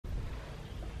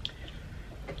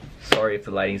sorry if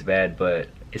the lighting's bad, but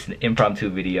it's an impromptu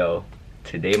video.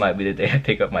 Today might be the day I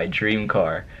pick up my dream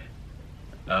car.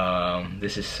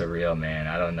 This is surreal, man.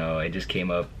 I don't know. It just came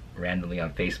up randomly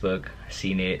on Facebook. I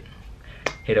seen it,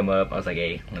 hit him up. I was like,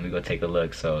 hey, let me go take a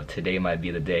look. So today might be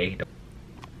the day.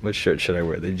 What shirt should I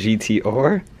wear? The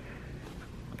GTR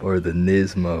or the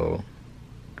Nismo? I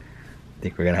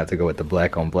think we're gonna have to go with the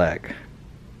black on black.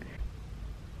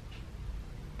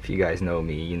 If you guys know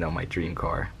me, you know my dream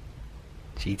car.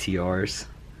 GTRs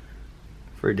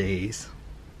for days.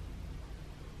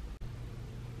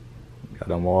 Got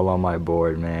them all on my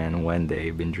board, man. One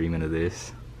day, been dreaming of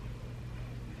this.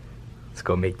 Let's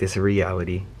go make this a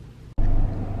reality.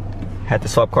 Had to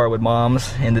swap car with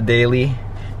moms in the daily.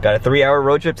 Got a 3-hour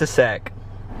road trip to Sac.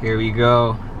 Here we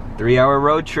go. 3-hour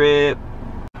road trip.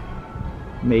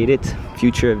 Made it.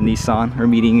 Future of Nissan. We're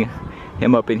meeting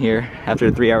him up in here after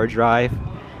a 3-hour drive.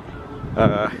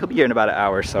 He'll be here in about an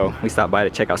hour, so we stopped by to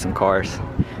check out some cars.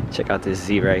 Check out this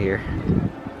Z right here.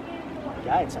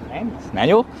 Yeah, it's a manual.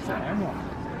 Manual? It's a manual.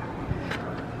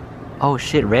 Oh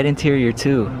shit, red interior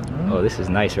too. Oh, this is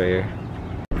nice right here.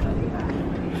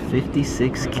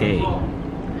 56K.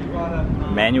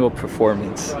 Manual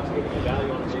performance.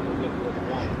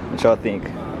 What y'all think?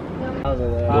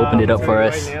 Opened it up for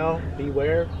us. Right now,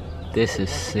 beware. This is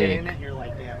sick.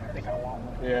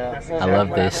 Yeah. I love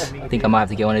this. I think I might have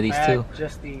to get one of these too.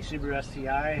 Just the Subaru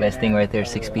STI. Best thing right there,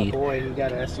 6-speed. Boy, you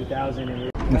got an S2000.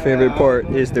 My favorite part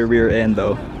is the rear end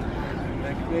though.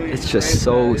 It's just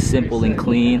so simple and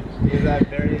clean.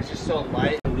 It's just so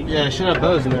light. Yeah, it should have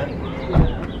those in it.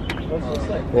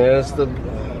 Yeah, it's the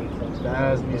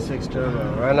badass V6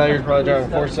 turbo. Right now you're probably driving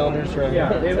 4 cylinders right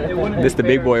now. This is the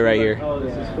big boy right here.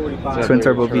 Twin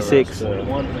turbo V6.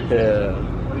 Yeah.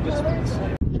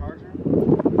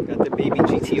 Got the baby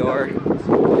GTR.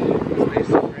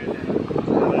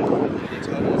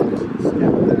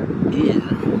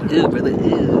 Ew, brother,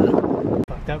 ew.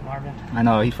 Fucked up, Marvin. I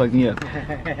know, he fucked me up.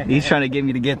 He's trying to get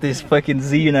me to get this fucking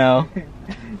Z now.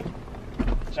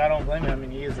 Which I don't blame him. I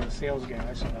mean, he is in the sales game.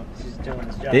 I just know he's doing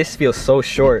his job. This feels so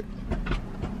short.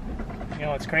 You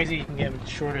know, it's crazy you can get him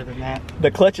shorter than that.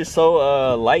 The clutch is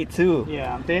so light too.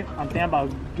 Yeah, I'm thinking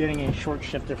about getting a short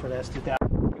shifter for the S2000.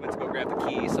 We went to go grab the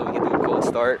keys so we can do a cold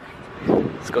start.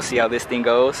 Let's go see how this thing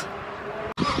goes.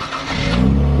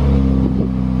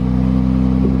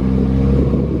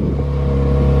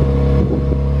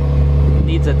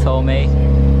 Needs a Tomei.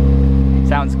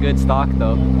 Sounds good stock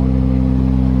though.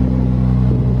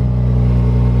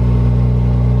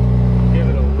 Give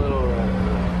it a little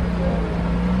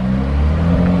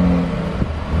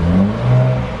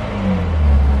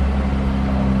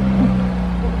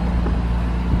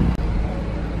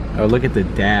Oh, look at the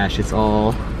dash. It's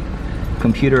all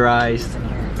computerized.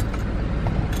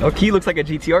 Oh, key looks like a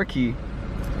GTR key.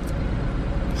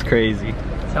 It's crazy.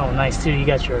 sounding nice too. You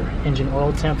got your engine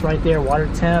oil temp right there,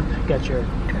 water temp, got your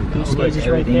goose gauges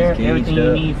right there, everything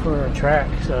you need for a track.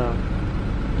 So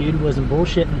dude wasn't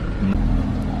bullshitting.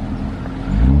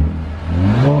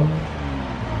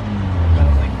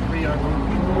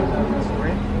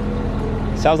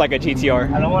 Sounds like a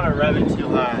GTR. I don't want to rev it too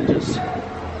high. Just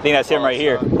I think that's him right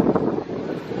here.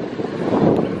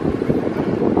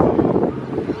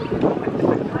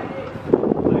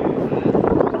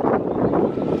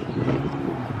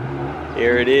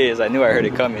 Here it is. I knew I heard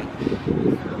it coming.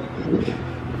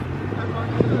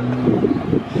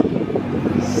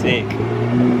 Sick.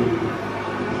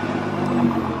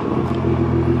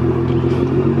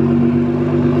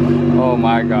 Oh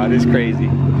my God, it's crazy.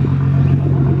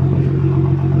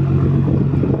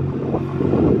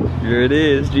 Here it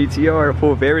is, GTR,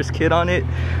 full Varis kit on it.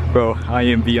 Bro, I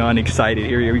am beyond excited.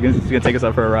 Here, we're gonna take us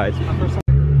out for a ride.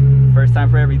 First time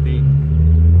for everything.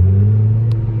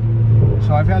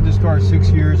 So I've had this car 6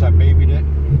 years. I babied it,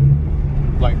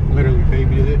 like literally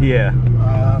babied it. Yeah.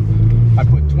 I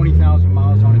put 20,000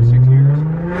 miles on it 6 years.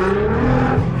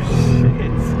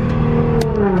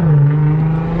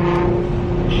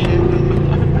 Shit.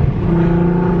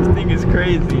 This thing is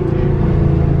crazy.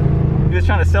 He was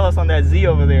trying to sell us on that Z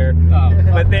over there,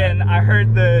 but then I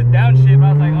heard the downshift.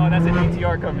 I was like, oh, that's a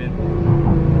GTR coming.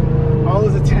 All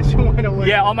his attention went away.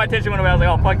 Yeah, all my attention went away. I was like,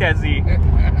 oh, fuck that Z.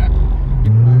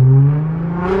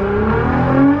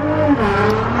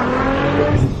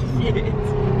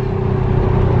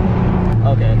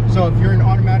 Okay. So if you're in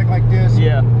automatic like this,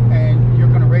 yeah, and you're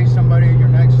gonna race somebody, you're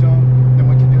next to them, then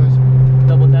what you do is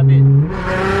double tap it.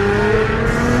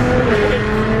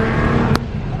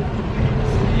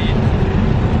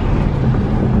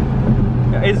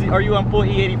 Are you on full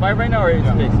E85 right now, or is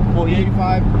it full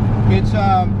E85? It's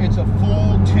a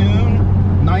full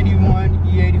tune 91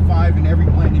 E85 and every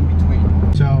blend in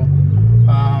between. So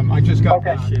just got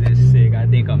that shit is sick. I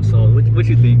think I'm sold. What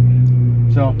you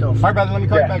think? So, all right, brother, let me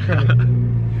call you back shortly.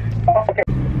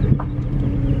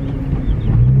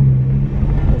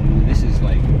 This is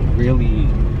like really.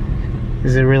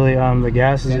 Is it really the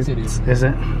gas? Yes, it is. Is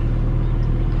it?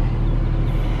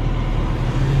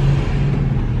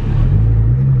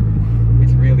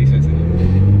 It's really sensitive.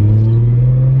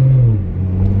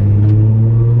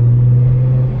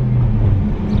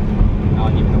 I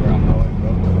don't even know where I'm going,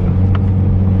 bro.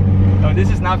 No, this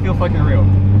does not feel fucking real.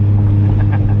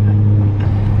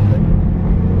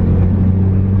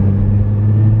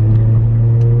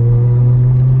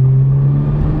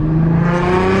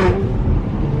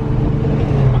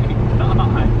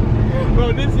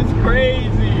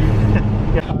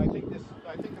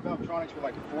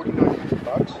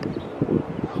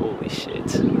 Holy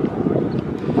shit.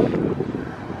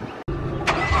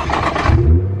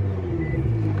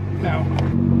 Now,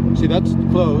 see that's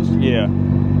closed. Yeah.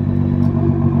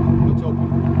 It's open.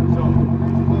 So,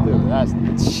 That's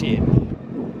shit.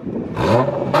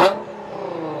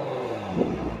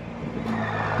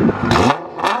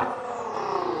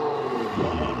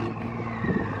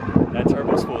 That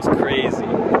turbo spool is crazy. I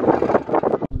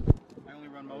only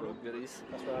run moto. That's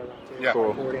what I run too. Yeah.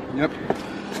 Cool. Yep.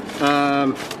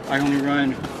 I only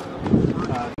run.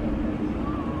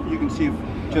 You can see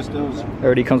just those.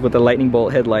 Already comes with the lightning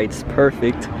bolt headlights.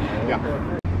 Perfect. Yeah.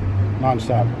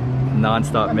 Non-stop.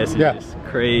 Non-stop messages. Yeah.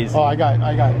 Crazy. Oh, I got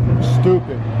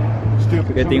stupid.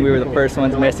 Good thing we were the first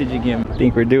ones messaging him. I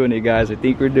think we're doing it, guys. I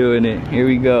think we're doing it. Here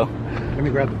we go. Let me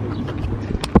grab the food.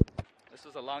 This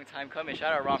was a long time coming.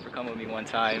 Shout out Ron for coming with me one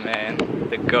time, man.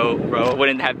 The GOAT, bro.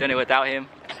 Wouldn't have done it without him.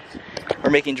 We're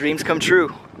making dreams come true.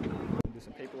 Do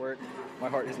some paperwork. My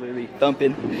heart is literally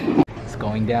thumping. It's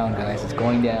going down, guys. It's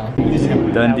going down.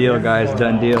 Done deal, guys.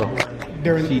 Done deal.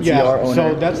 GTR yeah, owner.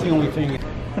 so that's the only thing.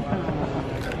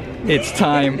 It's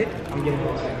time.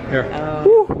 Here.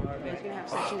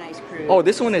 Oh,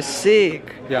 this one is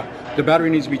sick. Yeah. The battery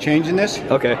needs to be changed in this.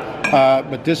 Okay.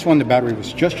 But this one, the battery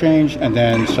was just changed, and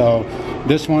then so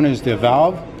this one is the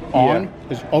valve on,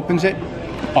 it opens it,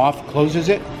 off, closes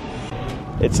it.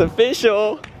 It's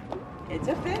official. It's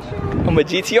official. I'm a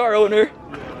GTR owner.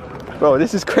 Bro,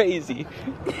 this is crazy.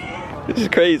 This is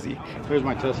crazy. There's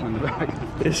my Tesla in the back.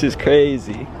 This is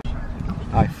crazy.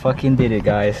 I fucking did it,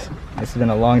 guys. This has been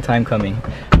a long time coming.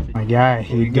 My guy,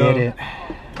 he did it.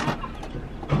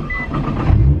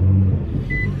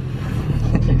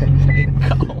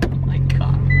 Oh my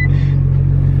god.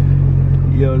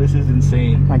 Yo, this is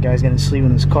insane. My guy's gonna sleep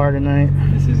in his car tonight.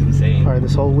 This is insane. Or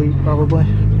this whole week, probably.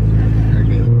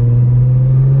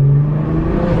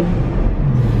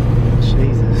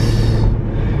 Jesus.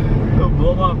 The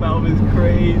blow-off valve is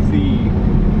crazy.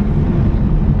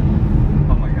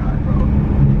 Oh my god, bro.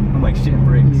 I'm like shit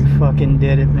bricks. You fucking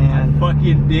did it, man. I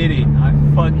fucking did it. I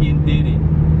fucking did it.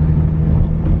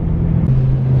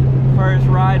 First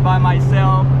ride by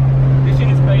myself. This shit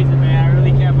is crazy, man. I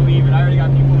really can't believe it. I already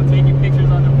got people taking pictures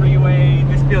on the freeway.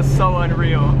 This feels so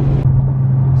unreal.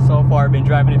 So far, I've been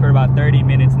driving it for about 30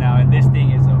 minutes now, and this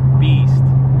thing is a beast.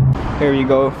 Here you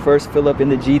go. First fill up in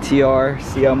the GTR.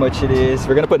 See how much it is.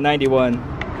 We're gonna put 91.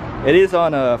 It is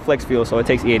on a flex fuel, so it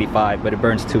takes E85, but it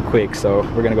burns too quick. So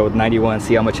we're gonna go with 91.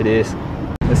 See how much it is.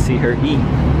 Let's see her eat.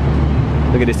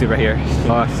 Look at this dude right here.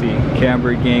 Saucy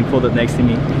Camber gang pulled up next to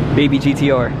me. Baby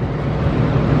GTR.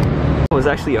 It was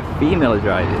actually a female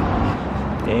driving.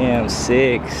 Damn,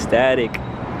 sick, static.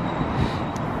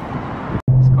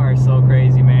 This car is so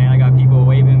crazy, man. I got people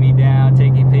waving me down,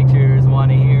 taking pictures,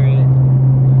 want to hear it.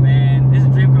 Man, this is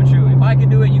a dream come true. If I can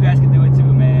do it, you guys can do it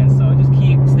too, man. So just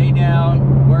stay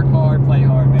down, work hard, play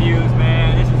hard, man. Views,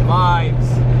 man. This is vibes.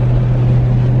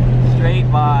 Straight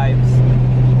vibes.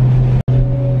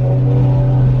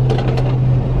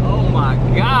 Oh my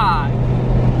God.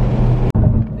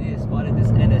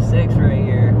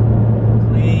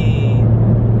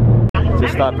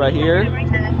 Just stopped right here.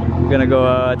 I'm gonna go,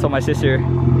 I told my sister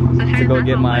to go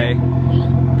get my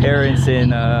parents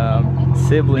and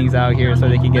siblings out here so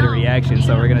they can get a reaction.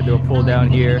 So we're gonna do a pull down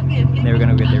here and then we're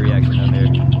gonna get their reaction down there.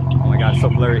 Oh my God, it's so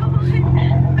blurry.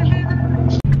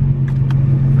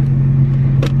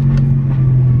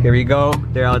 Here we go.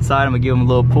 They're outside. I'm gonna give them a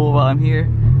little pull while I'm here.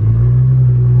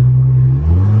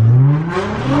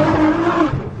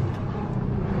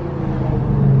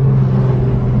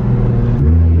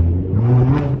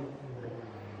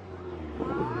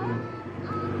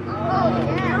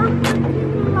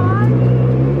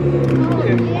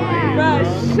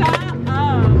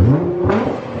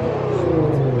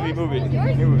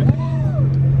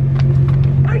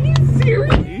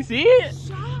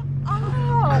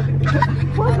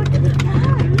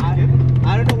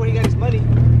 I don't know what you guys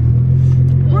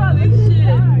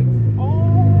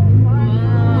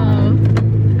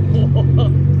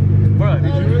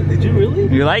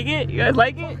You like it? You guys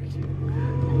like it?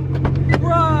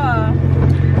 Bruh.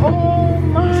 Oh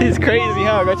my. This is crazy,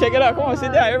 huh? Go check it out. Come on,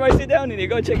 sit down. Everybody sit down in here.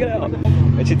 Go check it out.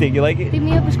 What you think? You like it? Pick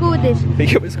me up at school with this. Pick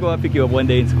you up at school? I'll pick you up one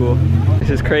day in school. This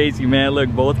is crazy, man.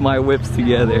 Look, both my whips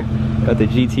together. Got the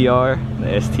GTR,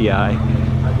 the STI.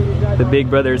 The big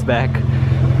brother's back.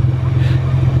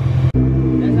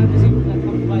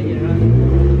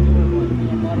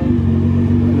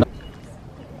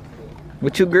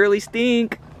 What you girlies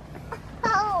think?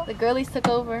 Oh. The girlies took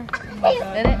over.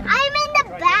 I'm in the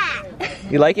back.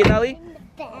 You like it, Nali?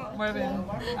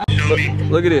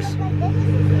 Look at this.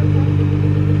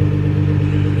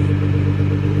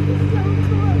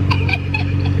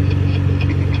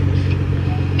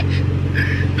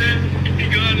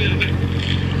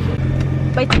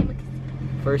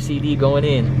 First CD going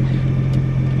in.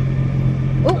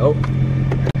 Ooh. Oh.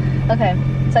 Okay,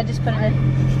 so I just put it in.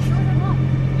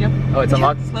 Yep. Oh, it's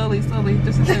unlocked? Slowly, slowly,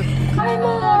 just a tip. I'm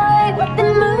alive with the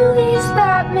movies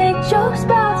that make jokes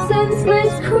about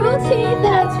senseless cruelty,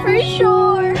 that's for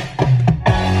sure.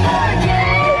 Oh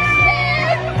shit!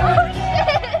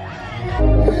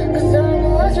 'Cause I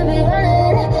know I should be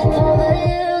running for the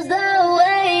hills the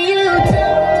way you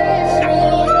touch me.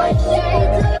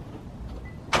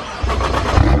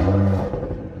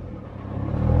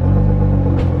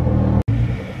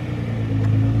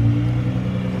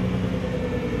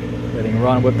 Letting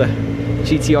Ron whip the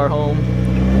GTR home.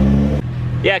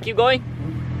 Yeah, keep going.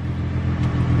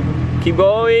 Keep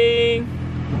going.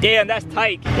 Damn, that's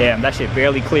tight. Damn, that shit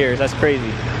barely clears. That's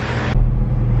crazy.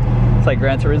 It's like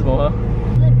Gran Turismo, huh?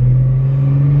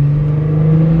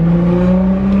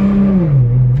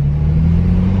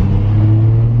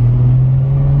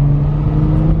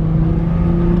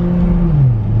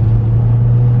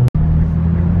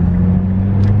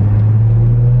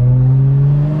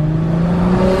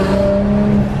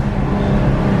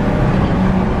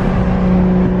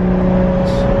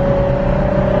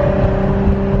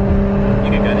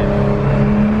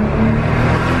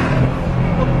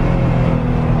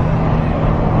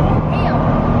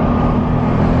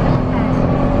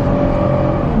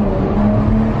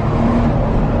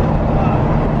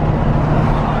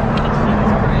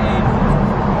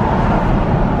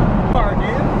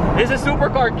 It's a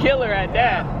supercar killer at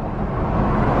that.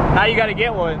 Now you gotta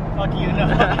get one. Fuck you, no.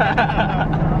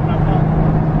 I'm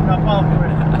not falling for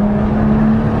it.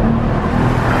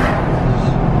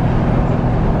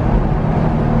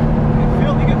 You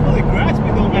can fully grasp me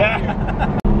though, man.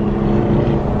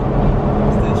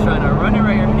 This dude's trying to run it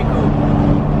right here, pretty cool.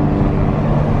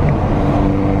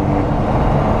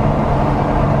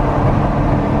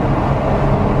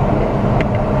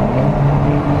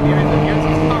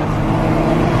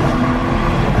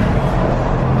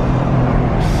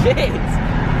 Shit!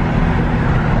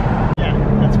 Yeah,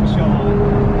 that's for sure.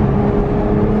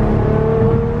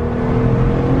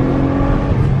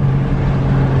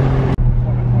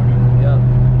 Yeah.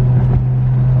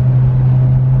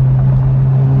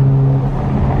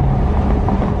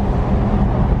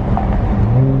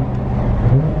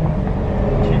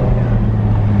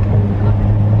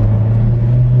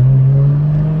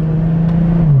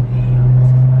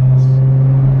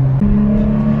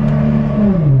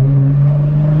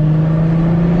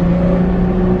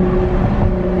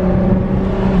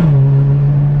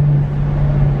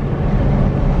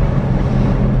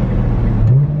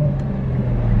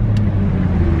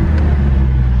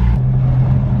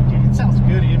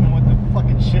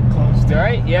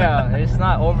 Right? Yeah, it's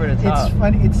not over the top. It's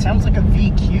funny. It sounds like a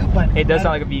VQ, but It does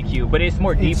sound like a VQ, but it's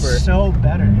more deeper. It's so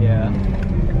better. Yeah.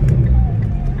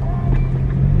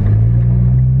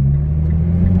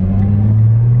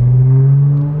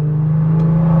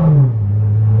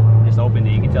 Just opened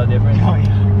it, you can tell difference. Oh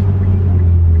yeah.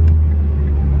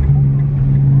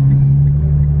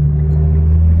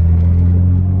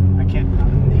 I can't.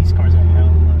 These cars are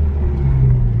hell.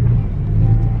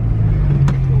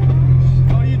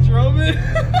 Oh, you drove it?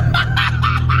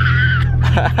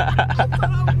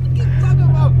 Talking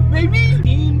about,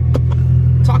 baby.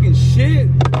 Talking shit.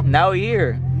 Now we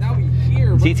here. Now we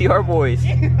here. Bro. GTR boys.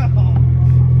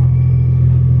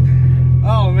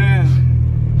 Oh man.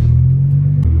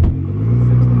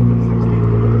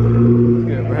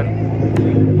 Good, bro.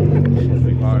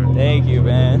 Thank you,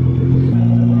 man.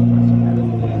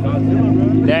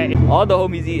 Dang. All the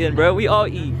homies eating, bro. We all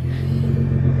eat.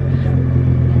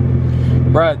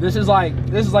 Bruh, this is like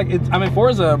it's, I mean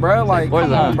Forza, bro. Like Forza,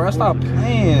 come on, huh? bro, stop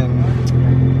playing.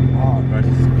 Oh, bro.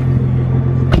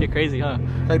 Shit crazy, huh?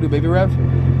 Can I do baby rev? I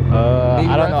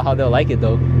don't know how they'll like it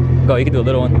though. Go, you can do a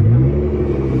little one.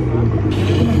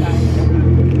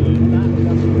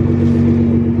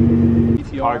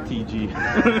 GTR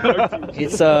RTG.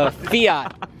 It's a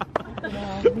Fiat.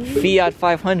 Fiat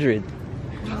 500.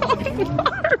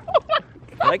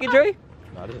 Like it, Dre?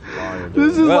 Nah, this is fire, dude.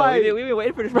 This is like we've been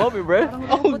waiting for this moment, bro.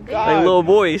 Oh god. Like little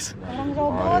boys.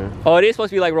 Oh, it is supposed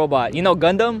to be like robot. You know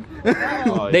Gundam?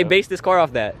 Oh, They yeah. based this car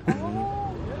off that.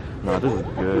 Nah, this is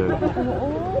good.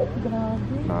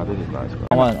 Nah, this is nice, bro.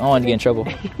 I want to get in trouble.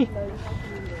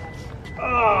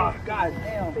 Oh, god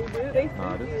damn.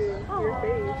 Nah, this is...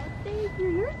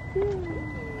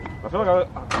 I feel like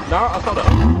I saw the...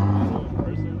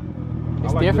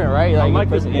 It's different, right? I like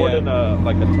this more than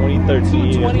like the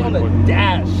 2013. 220 on the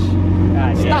dash.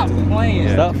 God, stop playing.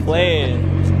 Yeah. Stop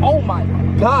playing. Oh my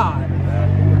god.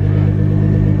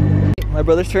 My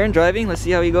brother's turn driving. Let's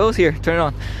see how he goes. Here, turn it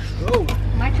on. Whoa.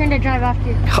 My turn to drive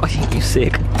after. Oh, you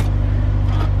sick.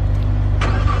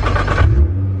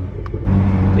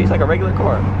 It's like a regular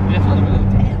car. Yeah, it's really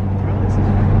damn, bro.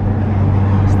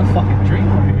 It's the fucking dream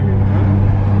over here, bro.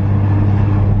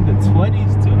 The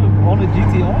 20s too, on the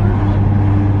GTR.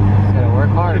 Gotta work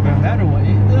hard, It doesn't matter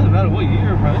what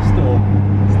year, bro. It's still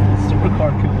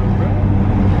supercar killer, bro.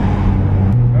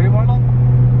 Ready, Marlon?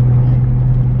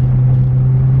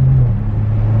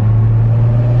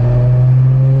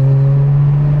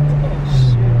 Oh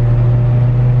shit!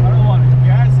 I don't want to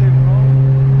gas it, bro.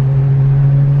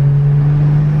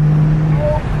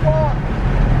 Oh fuck!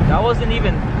 That wasn't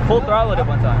even full throttle at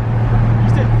one time. You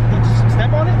said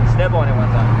step on it? Step on it one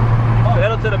time. Oh.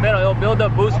 Pedal to the metal. It'll build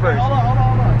up boost first Hold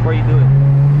on. before you do it.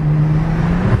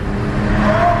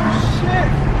 Oh shit!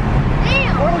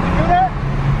 Damn. Bro, did you do that?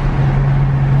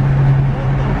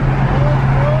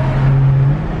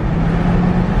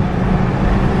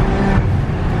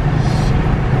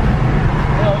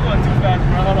 Oh, we're going too fast,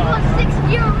 bro. Hold on.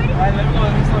 60 already? Alright, let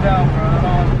me slow down, bro. Hold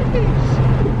on.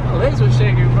 My legs were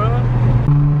shaking, bro.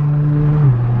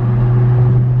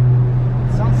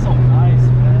 Sounds so nice,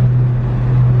 man.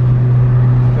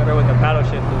 Better with the paddle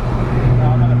shift. No,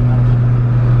 I'm not gonna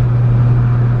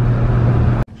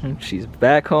manage. She's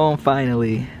back home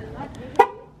finally.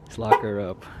 Let's lock her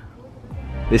up.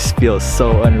 This feels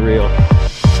so unreal.